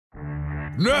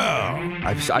No.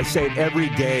 I say it every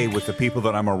day with the people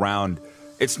that I'm around.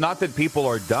 It's not that people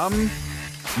are dumb,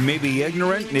 maybe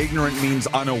ignorant. And ignorant means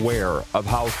unaware of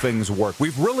how things work.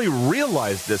 We've really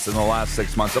realized this in the last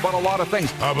 6 months about a lot of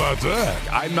things. How about that?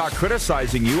 I'm not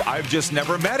criticizing you. I've just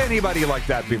never met anybody like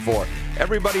that before.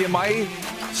 Everybody in my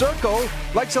circle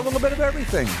likes a little bit of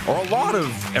everything, or a lot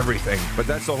of everything. But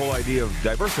that's the whole idea of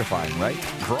diversifying, right?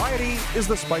 Variety is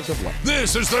the spice of life.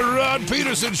 This is the Rod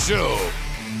Peterson Show.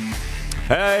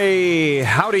 Hey,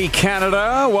 howdy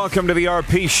Canada. Welcome to the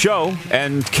RP Show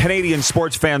and Canadian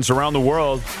sports fans around the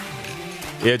world.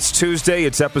 It's Tuesday.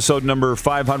 It's episode number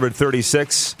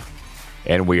 536.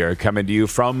 And we are coming to you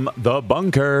from the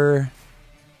bunker.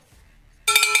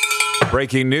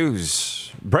 Breaking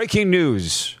news. Breaking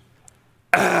news.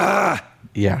 Yeah.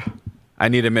 I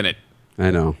need a minute.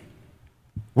 I know.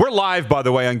 We're live, by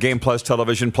the way, on Game Plus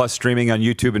Television, plus streaming on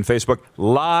YouTube and Facebook.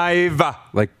 Live.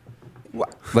 Like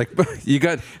you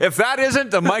got. If that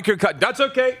isn't a microcut, that's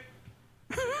okay.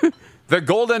 The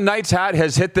Golden Knights hat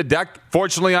has hit the deck.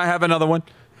 Fortunately, I have another one.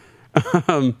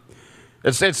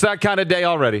 It's that kind of day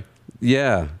already.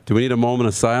 Yeah. Do we need a moment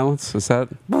of silence? Is that?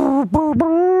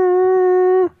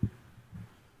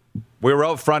 We were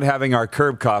out front having our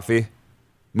curb coffee,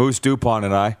 Moose Dupont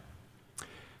and I.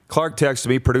 Clark texted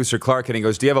me, producer Clark, and he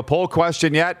goes, "Do you have a poll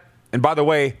question yet?" And by the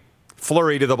way,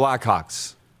 Fleury to the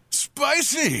Blackhawks.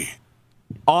 Spicy.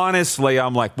 Honestly,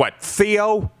 I'm like, what,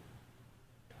 Theo? What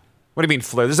do you mean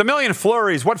Fleury? There's a million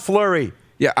Fleuries. What Fleury?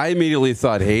 Yeah, I immediately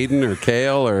thought Hayden or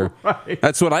Kale or. Right.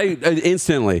 That's what I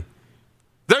instantly.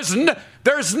 There's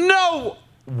no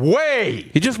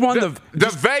way. He just won the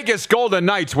Vegas Golden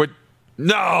Knights would.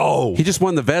 No. He just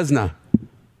won the Vezina.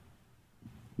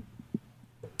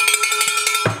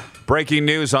 Breaking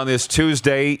news on this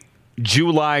Tuesday,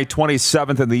 July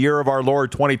 27th in the year of our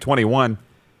Lord 2021.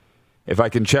 If I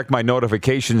can check my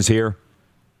notifications here.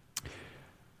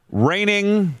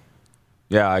 Reigning,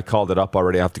 I called it up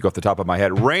already. I have to go off the top of my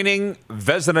head. Reigning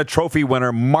Vezina Trophy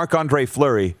winner Marc-Andre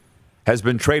Fleury has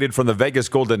been traded from the Vegas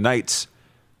Golden Knights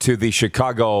to the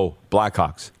Chicago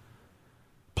Blackhawks.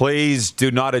 Please do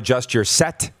not adjust your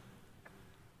set.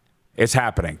 It's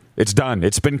happening. It's done.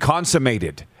 It's been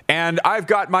consummated. And I've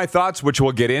got my thoughts, which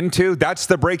we'll get into. That's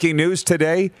the breaking news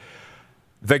today.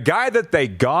 The guy that they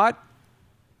got,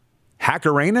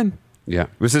 Hakkarainen? Yeah.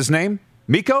 Was his name?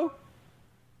 Mikhail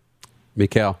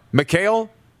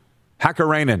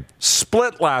Hakkarainen.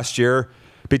 Split last year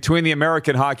between the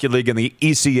American Hockey League and the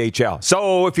ECHL.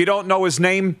 So if you don't know his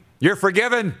name, you're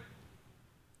forgiven.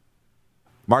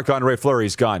 Marc-Andre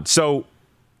Fleury's gone. So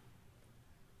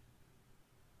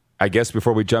I guess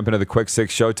before we jump into the quick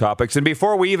six show topics, and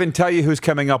before we even tell you who's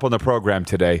coming up on the program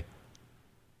today,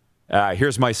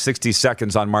 here's my 60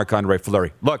 seconds on Marc-Andre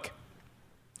Fleury. Look,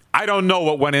 I don't know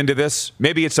what went into this.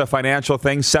 Maybe it's a financial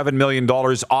thing. $7 million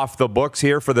off the books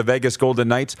here for the Vegas Golden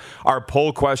Knights. Our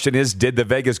poll question is, did the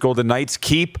Vegas Golden Knights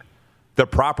keep the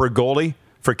proper goalie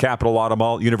for Capital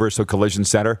Automall Universal Collision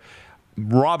Center?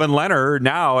 Robin Lehner,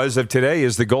 now, as of today,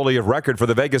 is the goalie of record for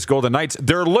the Vegas Golden Knights.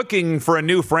 They're looking for a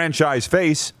new franchise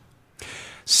face.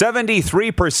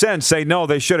 73% say no,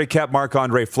 they should have kept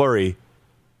Marc-Andre Fleury.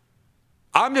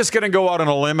 I'm just going to go out on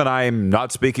a limb, and I'm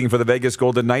not speaking for the Vegas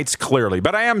Golden Knights, clearly,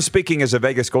 but I am speaking as a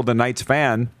Vegas Golden Knights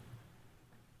fan.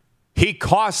 He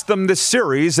cost them the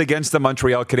series against the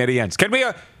Montreal Canadiens. Can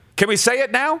we say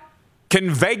it now? Can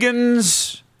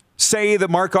Vegans say that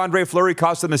Marc-Andre Fleury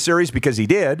cost them the series? Because he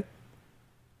did.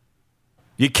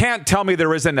 You can't tell me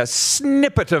there isn't a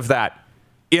snippet of that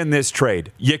in this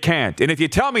trade. You can't. And if you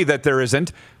tell me that there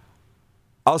isn't,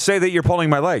 I'll say that you're pulling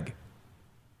my leg.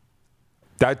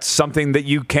 That's something that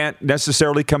you can't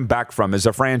necessarily come back from as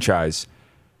a franchise.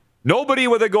 Nobody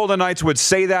with the Golden Knights would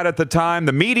say that at the time.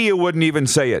 The media wouldn't even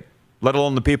say it, let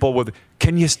alone the people with,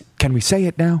 can we say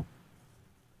it now?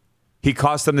 He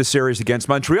cost them the series against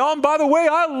Montreal. And by the way,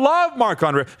 I love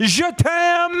Marc-Andre. Je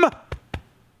t'aime.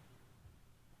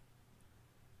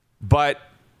 But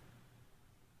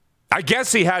I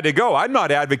guess he had to go. I'm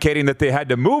not advocating that they had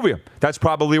to move him. That's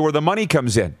probably where the money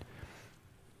comes in.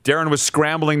 Darren was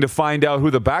scrambling to find out who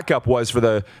the backup was for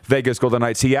the Vegas Golden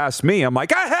Knights. He asked me. I'm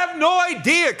like, I have no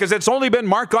idea, because it's only been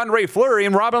Marc-Andre Fleury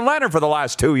and Robin Lehner for the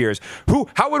last 2 years.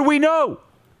 How would we know?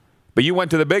 But you went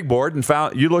to the big board and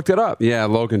you looked it up. Yeah,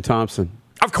 Logan Thompson.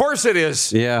 Of course it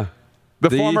is. Yeah.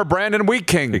 The former Brandon Wheat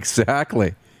King.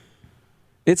 Exactly.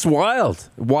 It's wild.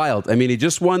 Wild. I mean, he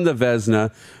just won the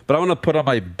Vezina, but I want to put on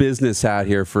my business hat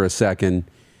here for a second.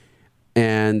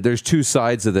 And there's two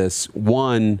sides of this.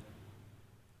 One,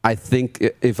 I think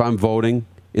if I'm voting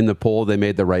in the poll, they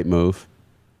made the right move.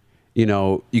 You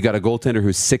know, you got a goaltender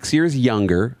who's 6 years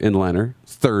younger in Lehner,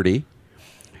 30.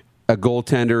 a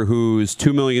goaltender who's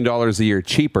 $2 million a year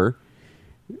cheaper.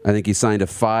 I think he signed a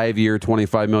 5-year,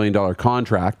 $25 million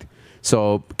contract.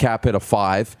 So cap hit of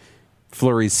 5.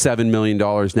 Fleury's $7 million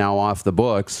now off the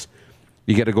books.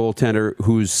 You get a goaltender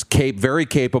who's very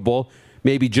capable,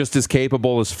 maybe just as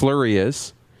capable as Fleury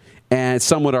is. And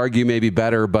some would argue maybe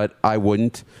better, but I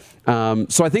wouldn't.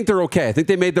 So I think they're okay. I think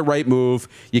they made the right move.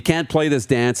 You can't play this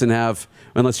dance and have,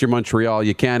 unless you're Montreal,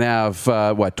 you can't have,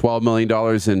 $12 million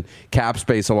in cap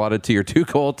space allotted to your 2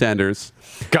 goaltenders.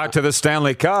 Got to the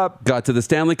Stanley Cup. Got to the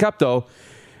Stanley Cup, though.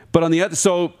 But on the other,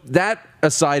 so that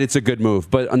aside, it's a good move.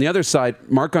 But on the other side,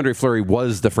 Marc-Andre Fleury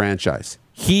was the franchise.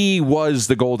 He was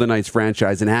the Golden Knights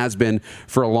franchise and has been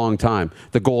for a long time.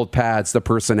 The gold pads, the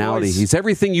personality. He's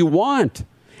everything you want.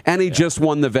 And he just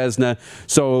won the Vezina.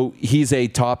 So he's a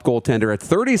top goaltender at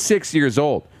 36 years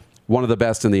old. One of the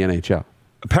best in the NHL.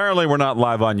 Apparently, we're not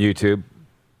live on YouTube.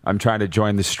 I'm trying to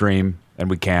join the stream,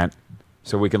 and we can't.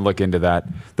 So we can look into that.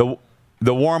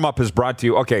 The warm-up is brought to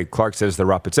you. Okay, Clark says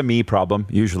they're up. It's a me problem.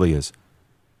 Usually is.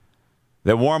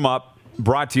 The warm-up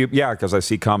brought to you. Yeah, because I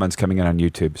see comments coming in on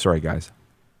YouTube. Sorry, guys.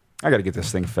 I got to get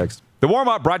this thing fixed. The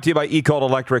warm-up brought to you by eCold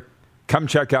Electric. Come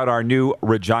check out our new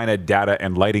Regina Data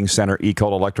and Lighting Center,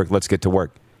 eCold Electric. Let's get to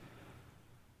work.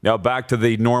 Now, back to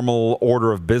the normal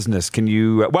order of business. Can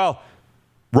you...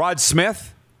 Rod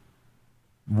Smith,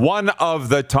 one of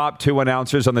the top 2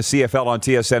 announcers on the CFL on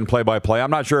TSN play-by-play. I'm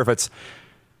not sure if it's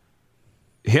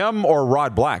him or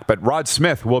Rod Black, but Rod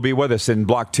Smith will be with us in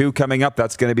Block 2 coming up.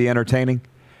 That's going to be entertaining.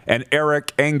 And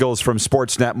Eric Engels from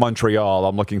Sportsnet Montreal.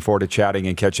 I'm looking forward to chatting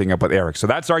and catching up with Eric. So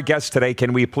that's our guest today.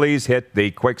 Can we please hit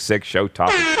the Quick 6 show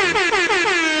topic?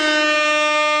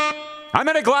 I'm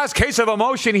in a glass case of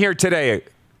emotion here today.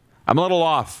 I'm a little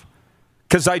off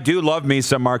because I do love me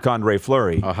some Marc-Andre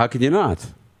Fleury. Oh, how could you not?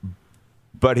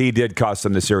 But he did cost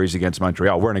them the series against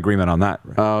Montreal. We're in agreement on that.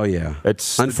 Right? Oh, yeah.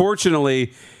 It's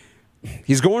unfortunately,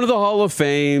 he's going to the Hall of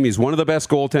Fame. He's one of the best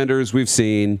goaltenders we've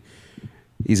seen.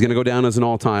 He's going to go down as an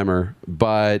all-timer,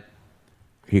 but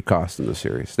he cost them the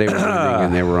series. They were winning,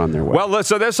 and they were on their way. Well,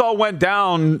 so this all went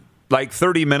down like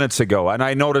 30 minutes ago, and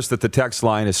I noticed that the text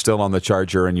line is still on the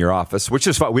charger in your office, which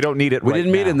is fine. We don't need it We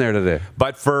didn't meet in there today.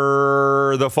 But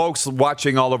for the folks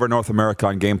watching all over North America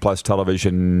on Game Plus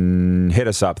Television, hit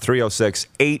us up,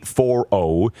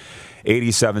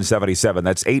 306-840-8777.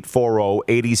 That's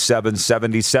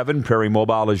 840-8777. Prairie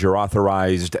Mobile is your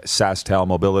authorized SaskTel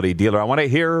mobility dealer. I want to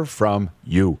hear from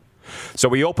you. So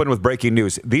we open with breaking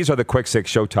news. These are the Quick 6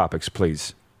 show topics,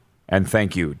 please. And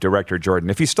thank you, Director Jordan.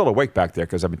 If he's still awake back there,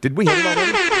 because did we hit it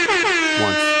already?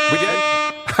 Once. We did?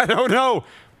 I don't know.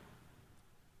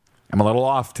 I'm a little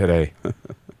off today.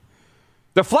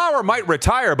 The Flower might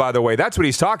retire, by the way. That's what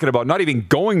he's talking about, not even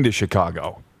going to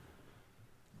Chicago.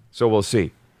 So we'll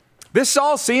see. This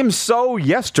all seems so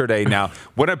yesterday now.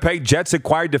 Winnipeg Jets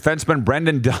acquired defenseman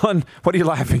Brendan Dillon. What are you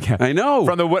laughing at? I know.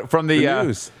 From the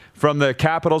news. From the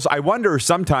Capitals. I wonder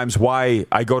sometimes why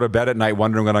I go to bed at night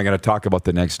wondering what I'm going to talk about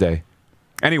the next day.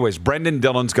 Anyways, Brendan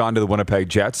Dillon's gone to the Winnipeg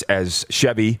Jets as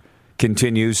Chevy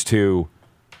continues to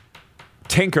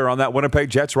tinker on that Winnipeg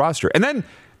Jets roster. And then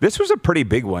this was a pretty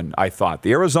big one, I thought.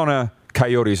 The Arizona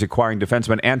Coyotes acquiring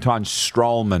defenseman Anton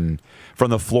Strahlman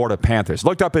from the Florida Panthers.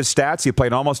 Looked up his stats. He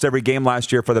played almost every game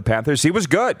last year for the Panthers. He was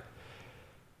good.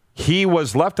 He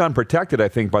was left unprotected, I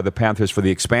think, by the Panthers for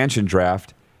the expansion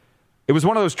draft. It was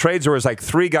one of those trades where it was like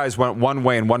 3 guys went one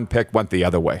way and 1 pick went the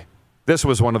other way. This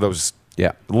was one of those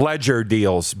ledger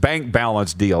deals, bank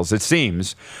balance deals, it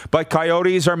seems. But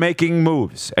Coyotes are making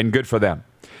moves, and good for them.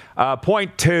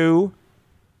 Point 2,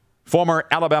 former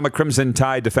Alabama Crimson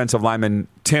Tide defensive lineman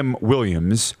Tim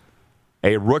Williams,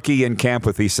 a rookie in camp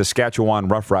with the Saskatchewan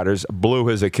Roughriders, blew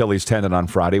his Achilles tendon on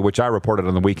Friday, which I reported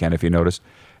on the weekend, if you noticed,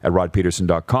 at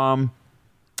rodpeterson.com.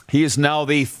 He is now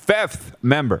the 5th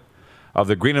member of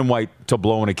the Green and White to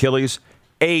blow an Achilles,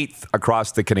 8th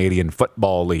across the Canadian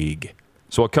Football League.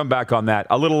 So we'll come back on that.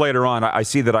 A little later on, I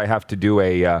see that I have to do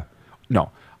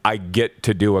I get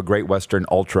to do a Great Western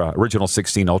Ultra, Original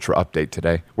 16 Ultra update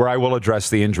today, where I will address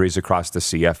the injuries across the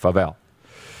CFL.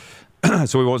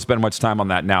 So we won't spend much time on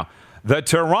that now. The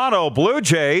Toronto Blue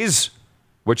Jays,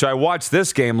 which I watched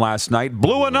this game last night,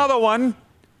 blew another one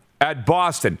at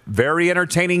Boston. Very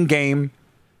entertaining game.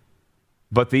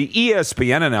 But the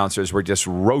ESPN announcers were just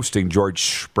roasting George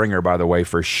Springer, by the way,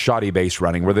 for shoddy base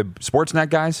running. Were the Sportsnet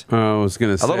guys? Oh, I was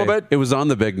going to say. A little bit? It was on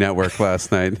the big network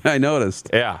last night. I noticed.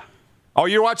 Yeah. Oh,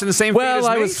 you're watching the same feed as me?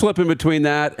 Well, I was flipping between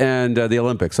that and the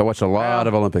Olympics. I watched a lot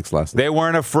of Olympics last night. They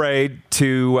weren't afraid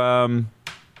to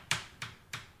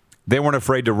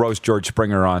roast George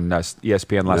Springer on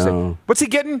ESPN last night. What's he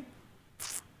getting?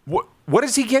 What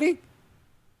is he getting?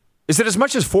 Is it as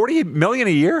much as $40 million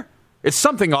a year? It's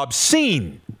something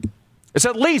obscene. It's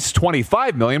at least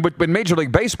 $25 million, but in Major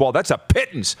League Baseball, that's a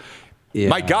pittance. Yeah.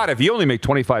 My God, if you only make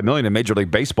 $25 million in Major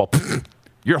League Baseball,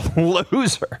 you're a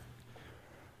loser.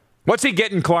 What's he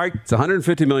getting, Clark? It's a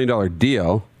 $150 million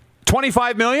deal.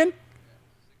 $25 million?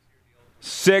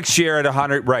 6-year at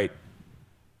 100, right.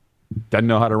 Doesn't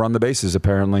know how to run the bases,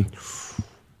 apparently.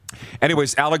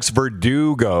 Anyways, Alex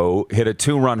Verdugo hit a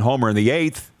 2-run homer in the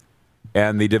 8th,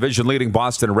 and the division-leading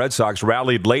Boston Red Sox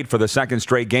rallied late for the second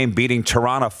straight game, beating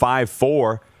Toronto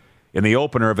 5-4 in the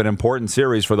opener of an important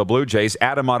series for the Blue Jays.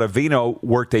 Adam Ottavino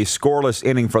worked a scoreless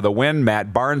inning for the win.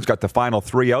 Matt Barnes got the final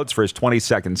 3 outs for his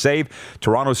 22nd save.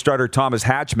 Toronto starter Thomas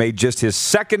Hatch made just his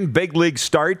second big league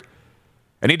start,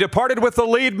 and he departed with the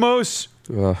lead, Moose.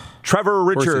 Trevor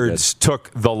Richards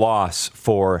took the loss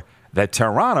for the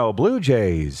Toronto Blue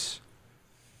Jays.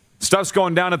 Stuff's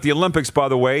going down at the Olympics, by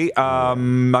the way.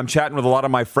 I'm chatting with a lot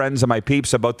of my friends and my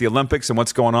peeps about the Olympics and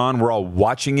what's going on. We're all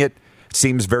watching it. It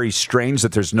seems very strange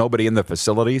that there's nobody in the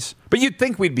facilities. But you'd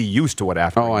think we'd be used to it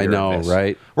after a year I know, of this.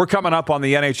 right? We're coming up on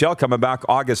the NHL, coming back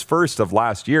August 1st of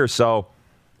last year, so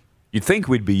you'd think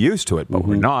we'd be used to it, but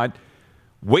we're not.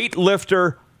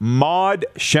 Weightlifter Maud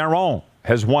Charon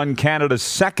has won Canada's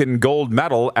second gold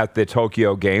medal at the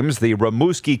Tokyo Games. The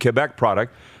Rimouski, Quebec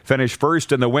product finished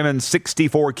first in the women's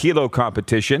 64-kilo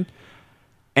competition.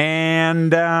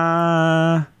 And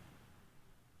her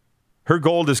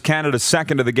gold is Canada's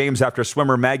second of the Games after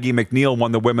swimmer Maggie McNeil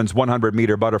won the women's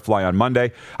 100-meter butterfly on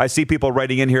Monday. I see people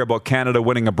writing in here about Canada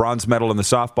winning a bronze medal in the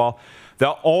softball.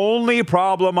 The only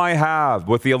problem I have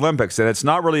with the Olympics, and it's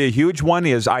not really a huge one,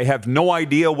 is I have no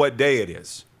idea what day it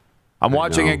is. I'm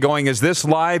watching it going, is this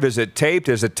live? Is it taped?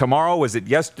 Is it tomorrow? Is it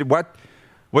yesterday?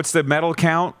 What's the medal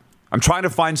count? I'm trying to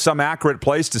find some accurate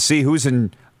place to see who's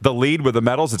in the lead with the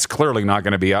medals. It's clearly not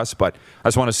going to be us, but I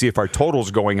just want to see if our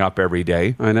total's going up every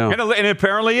day. I know. And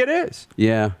apparently it is.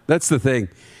 Yeah, that's the thing.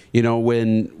 You know,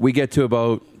 when we get to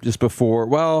about just before,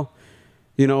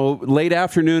 late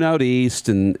afternoon out east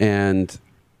and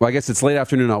I guess it's late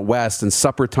afternoon out west and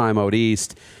supper time out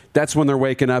east, that's when they're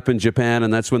waking up in Japan,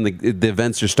 and that's when the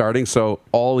events are starting. So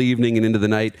all evening and into the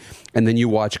night, and then you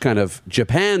watch kind of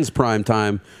Japan's prime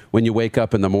time when you wake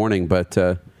up in the morning. But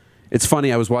it's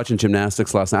funny. I was watching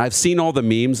gymnastics last night. I've seen all the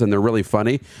memes, and they're really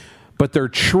funny, but they're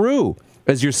true.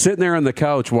 As you're sitting there on the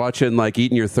couch watching, like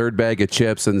eating your third bag of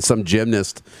chips, and some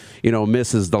gymnast,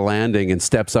 misses the landing and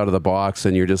steps out of the box,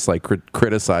 and you're just like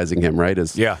criticizing him, right?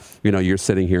 You're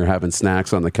sitting here having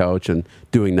snacks on the couch and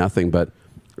doing nothing, but.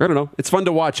 I don't know. It's fun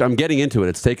to watch. I'm getting into it.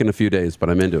 It's taken a few days,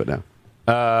 but I'm into it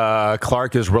now.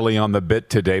 Clark is really on the bit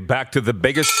today. Back to the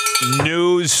biggest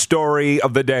news story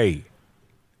of the day.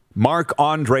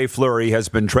 Marc-Andre Fleury has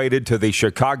been traded to the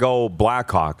Chicago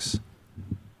Blackhawks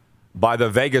by the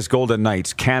Vegas Golden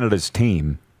Knights, Canada's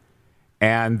team.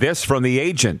 And this from the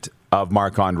agent of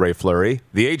Marc-Andre Fleury.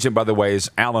 The agent, by the way,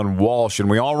 is Alan Walsh, and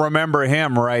we all remember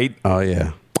him, right? Oh,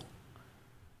 yeah.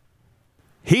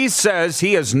 He says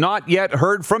he has not yet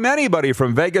heard from anybody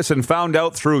from Vegas and found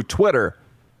out through Twitter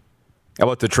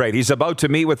about the trade. He's about to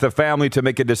meet with the family to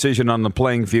make a decision on the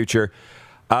playing future.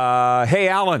 Hey,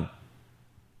 Alan,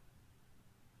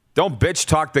 don't bitch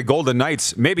talk the Golden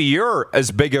Knights. Maybe you're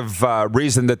as big of a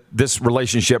reason that this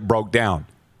relationship broke down.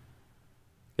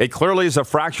 It clearly is a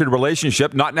fractured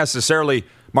relationship, not necessarily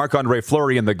Marc-Andre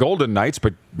Fleury and the Golden Knights,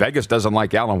 but Vegas doesn't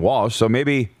like Alan Walsh, so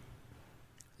maybe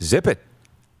zip it.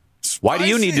 Why do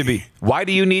you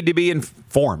need to be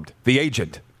informed? The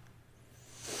agent.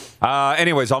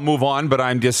 Anyways, I'll move on, but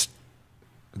this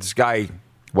guy,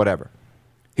 whatever.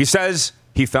 He says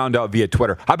he found out via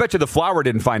Twitter. I bet you the Flower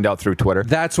didn't find out through Twitter.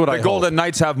 That's what I hope. The Golden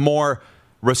Knights have more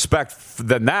respect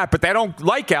than that, but they don't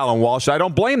like Alan Walsh. I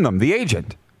don't blame them. The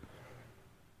agent.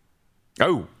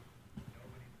 Oh.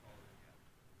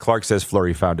 Clark says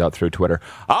Fleury found out through Twitter.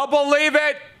 I'll believe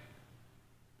it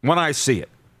when I see it.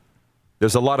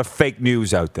 There's a lot of fake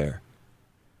news out there.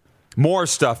 More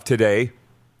stuff today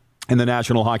in the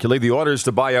National Hockey League. The Oilers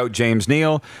to buy out James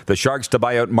Neal, the Sharks to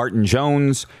buy out Martin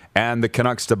Jones, and the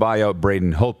Canucks to buy out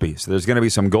Braden Holtby. So there's going to be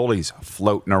some goalies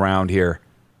floating around here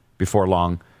before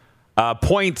long.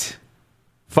 Point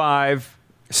 5,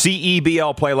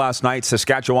 CEBL play last night.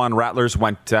 Saskatchewan Rattlers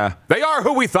went, they are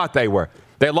who we thought they were.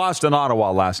 They lost in Ottawa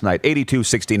last night,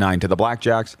 82-69 to the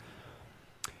Blackjacks.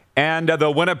 And the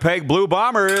Winnipeg Blue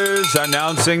Bombers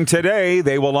announcing today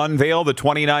they will unveil the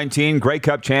 2019 Grey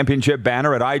Cup Championship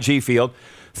banner at IG Field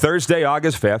Thursday,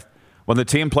 August 5th, when the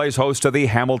team plays host to the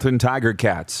Hamilton Tiger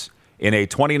Cats in a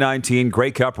 2019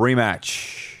 Grey Cup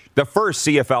rematch. The first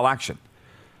CFL action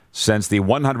since the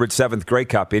 107th Grey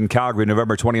Cup in Calgary,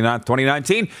 November 29th,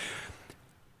 2019.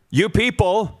 You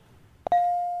people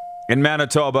in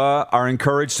Manitoba are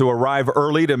encouraged to arrive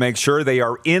early to make sure they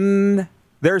are in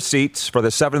their seats for the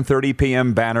 7:30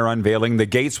 p.m. banner unveiling. The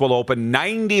gates will open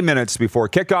 90 minutes before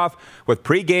kickoff with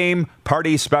pregame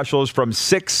party specials from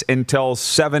 6 until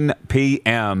 7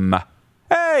 p.m.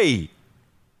 Hey!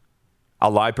 A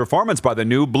live performance by the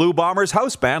new Blue Bombers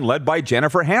house band led by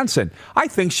Jennifer Hansen. I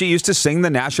think she used to sing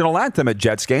the national anthem at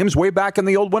Jets games way back in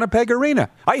the old Winnipeg Arena.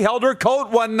 I held her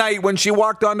coat one night when she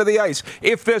walked onto the ice.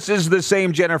 If this is the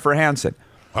same Jennifer Hansen.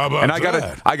 How about and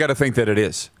that? I gotta think that it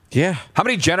is. Yeah. How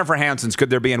many Jennifer Hansens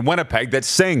could there be in Winnipeg that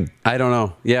sing? I don't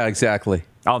know. Yeah, exactly.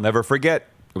 I'll never forget.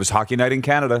 It was hockey night in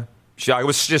Canada. I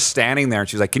was just standing there, and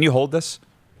she's like, "Can you hold this?"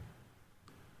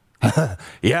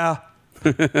 Yeah.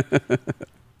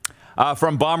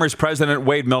 From Bombers president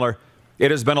Wade Miller,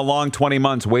 it has been a long 20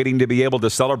 months waiting to be able to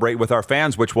celebrate with our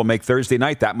fans, which will make Thursday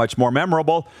night that much more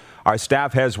memorable. Our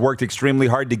staff has worked extremely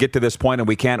hard to get to this point, and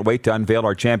we can't wait to unveil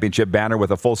our championship banner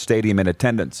with a full stadium in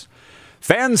attendance.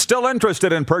 Fans still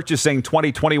interested in purchasing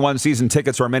 2021 season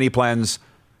tickets or mini plans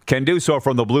can do so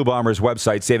from the Blue Bombers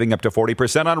website, saving up to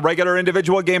 40% on regular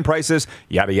individual game prices,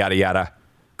 yada, yada, yada.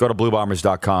 Go to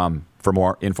bluebombers.com for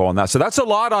more info on that. So that's a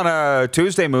lot on a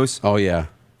Tuesday, Moose. Oh, yeah.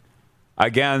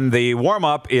 Again, the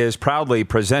warm-up is proudly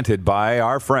presented by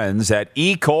our friends at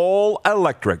Ecol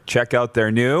Electric. Check out their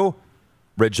new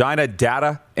Regina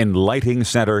Data and Lighting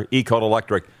Center, Ecol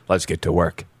Electric. Let's get to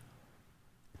work.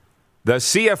 The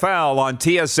CFL on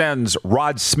TSN's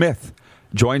Rod Smith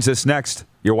joins us next.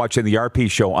 You're watching the RP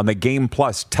Show on the Game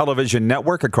Plus television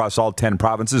network across all 10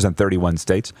 provinces and 31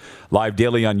 states. Live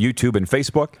daily on YouTube and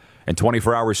Facebook, and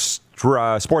 24 hours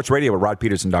sports radio at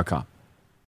rodpeterson.com.